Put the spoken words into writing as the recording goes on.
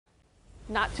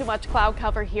Not too much cloud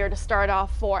cover here to start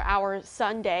off for our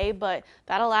Sunday, but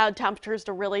that allowed temperatures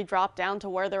to really drop down to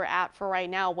where they're at for right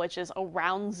now, which is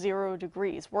around 0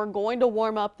 degrees. We're going to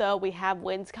warm up though. We have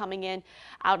winds coming in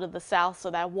out of the south, so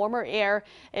that warmer air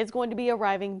is going to be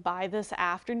arriving by this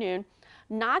afternoon.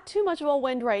 Not too much of a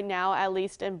wind right now, at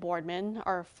least in Boardman.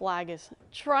 Our flag is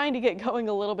trying to get going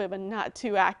a little bit, but not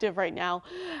too active right now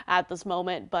at this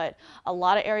moment. But a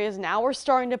lot of areas now we're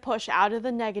starting to push out of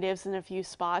the negatives in a few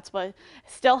spots, but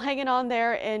still hanging on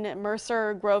there in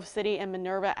Mercer, Grove City, and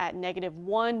Minerva at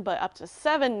 -1, but up to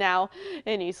 7 now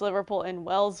in East Liverpool and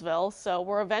Wellsville. So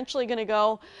we're eventually going to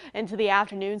go into the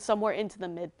afternoon somewhere into the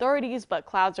mid-30s, but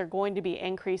clouds are going to be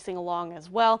increasing along as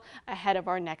well ahead of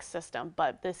our next system.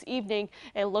 But this evening,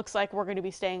 it looks like we're going to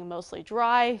be staying mostly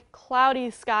dry,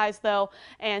 cloudy skies though,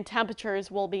 and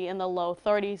temperatures will be in the low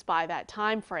 30s by that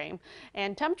time frame.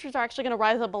 And temperatures are actually going to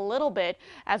rise up a little bit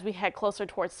as we head closer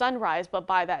towards sunrise, but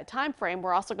by that time frame,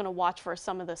 we're also going to watch for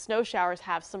some of the snow showers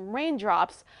have some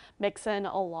raindrops mix in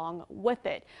along with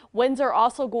it. Winds are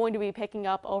also going to be picking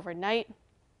up overnight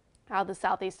out of the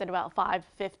southeast at about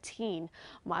 5-15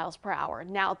 miles per hour.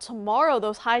 Now tomorrow,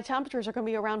 those high temperatures are going to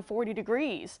be around 40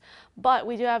 degrees, but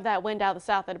we do have that wind out of the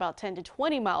south at about 10 to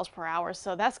 20 miles per hour,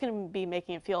 so that's going to be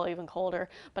making it feel even colder,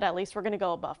 but at least we're going to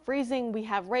go above freezing. We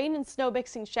have rain and snow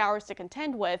mixing showers to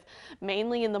contend with,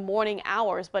 mainly in the morning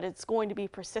hours, but it's going to be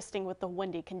persisting with the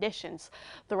windy conditions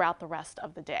throughout the rest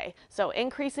of the day. So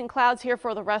increasing clouds here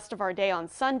for the rest of our day on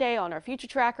Sunday on our future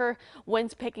tracker,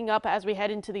 winds picking up as we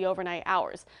head into the overnight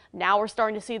hours. Now we're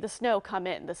starting to see the snow come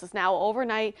in. This is now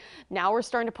overnight. Now we're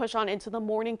starting to push on into the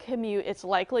morning commute. It's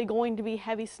likely going to be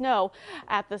heavy snow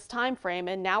at this time frame.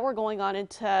 And now we're going on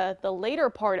into the later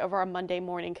part of our Monday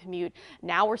morning commute.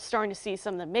 Now we're starting to see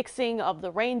some of the mixing of the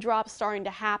raindrops starting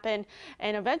to happen.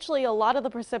 And eventually a lot of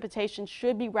the precipitation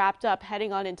should be wrapped up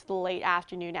heading on into the late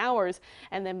afternoon hours.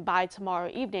 And then by tomorrow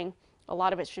evening, a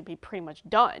lot of it should be pretty much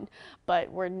done.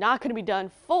 But we're not going to be done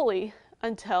fully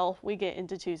until we get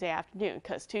into Tuesday afternoon,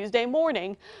 because Tuesday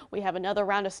morning we have another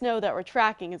round of snow that we're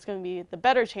tracking. It's going to be the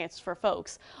better chance for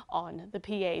folks on the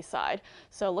PA side.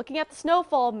 So looking at the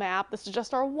snowfall map, this is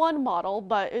just our one model,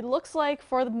 but it looks like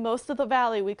for most of the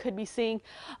valley we could be seeing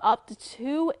up to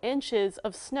 2 inches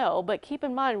of snow. But keep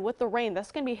in mind, with the rain,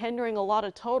 that's going to be hindering a lot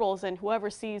of totals, and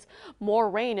whoever sees more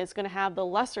rain is going to have the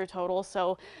lesser total.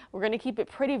 So we're going to keep it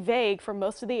pretty vague for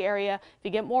most of the area. If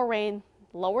you get more rain,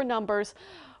 lower numbers.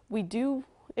 We do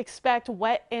expect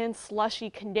wet and slushy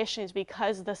conditions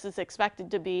because this is expected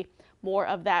to be more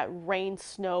of that rain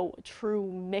snow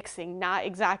true mixing, not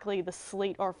exactly the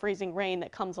sleet or freezing rain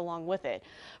that comes along with it.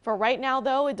 For right now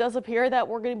though, it does appear that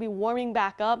we're going to be warming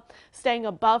back up, staying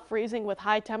above freezing with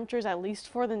high temperatures at least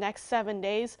for the next 7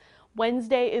 days.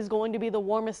 Wednesday is going to be the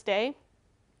warmest day,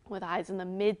 with highs in the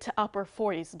mid to upper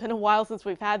 40s. It's been a while since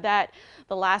we've had that.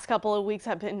 The last couple of weeks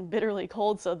have been bitterly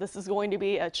cold, so this is going to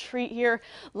be a treat here.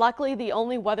 Luckily, the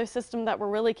only weather system that we're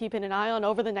really keeping an eye on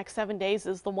over the next 7 days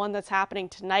is the one that's happening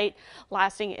tonight,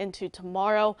 lasting into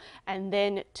tomorrow. And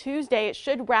then Tuesday, it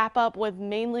should wrap up with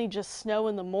mainly just snow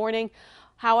in the morning.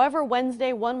 However,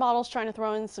 Wednesday, one model's trying to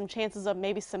throw in some chances of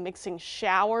maybe some mixing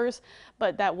showers,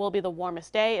 but that will be the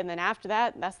warmest day. And then after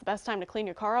that, that's the best time to clean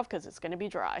your car off because it's going to be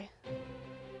dry.